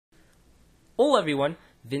Hello everyone,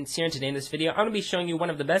 Vince here, and today in this video I'm going to be showing you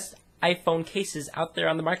one of the best iPhone cases out there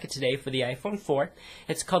on the market today for the iPhone 4.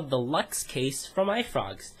 It's called the Luxe Case from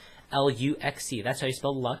iFrogz. L-U-X-E, that's how you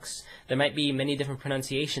spell Luxe. There might be many different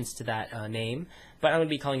pronunciations to that name, but I'm going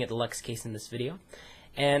to be calling it the Luxe Case in this video.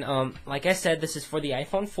 And like I said, this is for the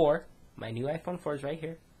iPhone 4. My new iPhone 4 is right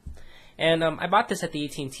here. And I bought this at the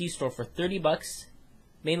at&t store for 30 bucks,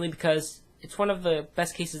 mainly because it's one of the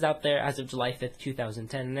best cases out there as of July 5th,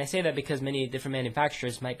 2010. And I say that because many different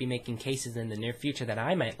manufacturers might be making cases in the near future that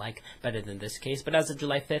I might like better than this case. But as of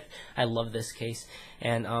July 5th, I love this case.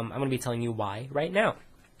 And I'm going to be telling you why right now.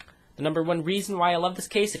 The number one reason why I love this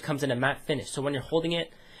case, it comes in a matte finish. So when you're holding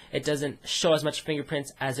it, it doesn't show as much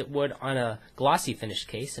fingerprints as it would on a glossy finished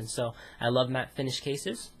case. And so I love matte finish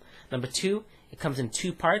cases. Number two, it comes in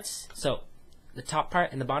two parts. So the top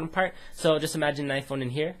part and the bottom part. So just imagine an iPhone in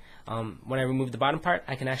here. When I remove the bottom part,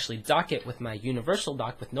 I can actually dock it with my universal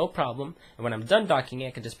dock with no problem. And when I'm done docking it,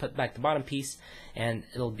 I can just put back the bottom piece and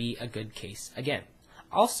it'll be a good case again.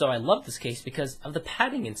 Also, I love this case because of the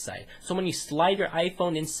padding inside. So when you slide your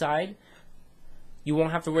iPhone inside, you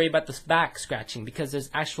won't have to worry about the back scratching because there's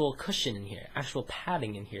actual cushion in here, actual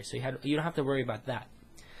padding in here. So you don't have to worry about that.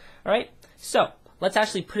 Alright, so let's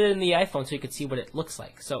actually put it in the iPhone so you can see what it looks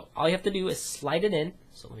like. So all you have to do is slide it in.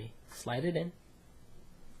 So let me slide it in.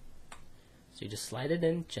 So you just slide it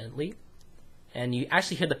in gently, and you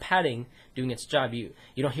actually hear the padding doing its job. You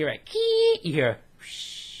don't hear it key, you hear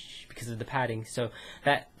whoosh because of the padding. So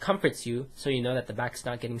that comforts you, so you know that the back's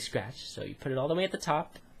not getting scratched. So you put it all the way at the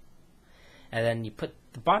top, and then you put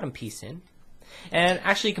the bottom piece in. And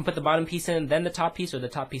actually you can put the bottom piece in, then the top piece, or the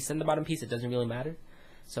top piece, then the bottom piece. It doesn't really matter.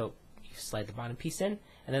 So you slide the bottom piece in,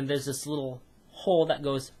 and then there's this little hole that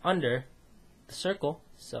goes under the circle.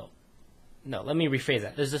 So no, let me rephrase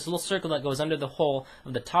that. There's this little circle that goes under the hole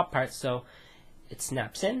of the top part, so it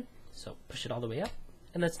snaps in. So push it all the way up,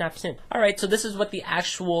 and then snaps in. Alright, so this is what the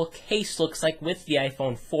actual case looks like with the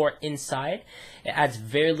iPhone 4 inside. It adds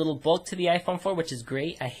very little bulk to the iPhone 4, which is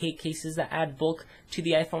great. I hate cases that add bulk to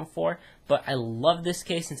the iPhone 4, but I love this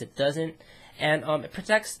case since it doesn't. And it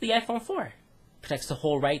protects the iPhone 4. It protects the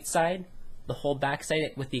whole right side, the whole back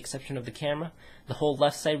side with the exception of the camera, the whole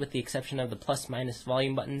left side with the exception of the plus minus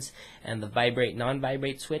volume buttons and the vibrate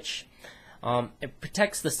non-vibrate switch. It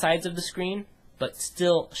protects the sides of the screen but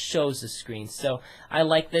still shows the screen. So I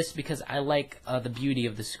like this because I like the beauty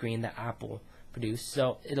of the screen that Apple produced.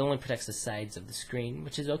 So it only protects the sides of the screen,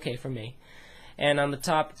 which is okay for me. And on the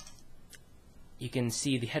top you can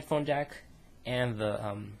see the headphone jack and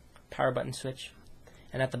the power button switch,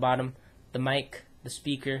 and at the bottom the mic, the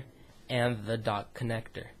speaker, and the dock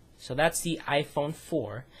connector. So that's the iPhone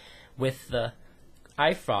 4 with the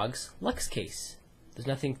iFrogz Luxe Case. There's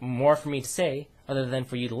nothing more for me to say other than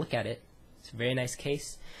for you to look at it. It's a very nice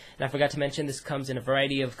case. And I forgot to mention this comes in a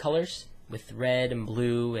variety of colors with red and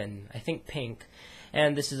blue and I think pink.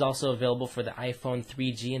 And this is also available for the iPhone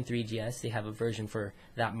 3G and 3GS. They have a version for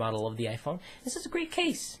that model of the iPhone. This is a great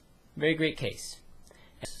case. Very great case.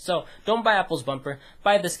 So don't buy Apple's bumper.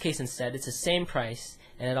 Buy this case instead. It's the same price,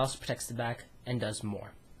 and it also protects the back and does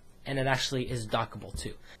more. And it actually is dockable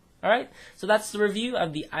too. Alright, so that's the review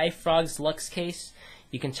of the iFrogz Luxe Case.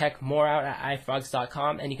 You can check more out at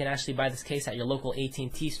iFrogz.com, and you can actually buy this case at your local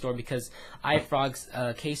at&t store because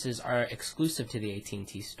iFrogz cases are exclusive to the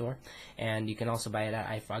at&t store. And you can also buy it at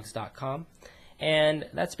iFrogz.com. And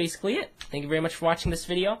that's basically it. Thank you very much for watching this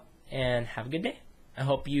video, and have a good day. I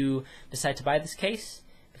hope you decide to buy this case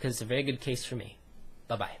because it's a very good case for me.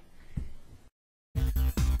 Bye-bye.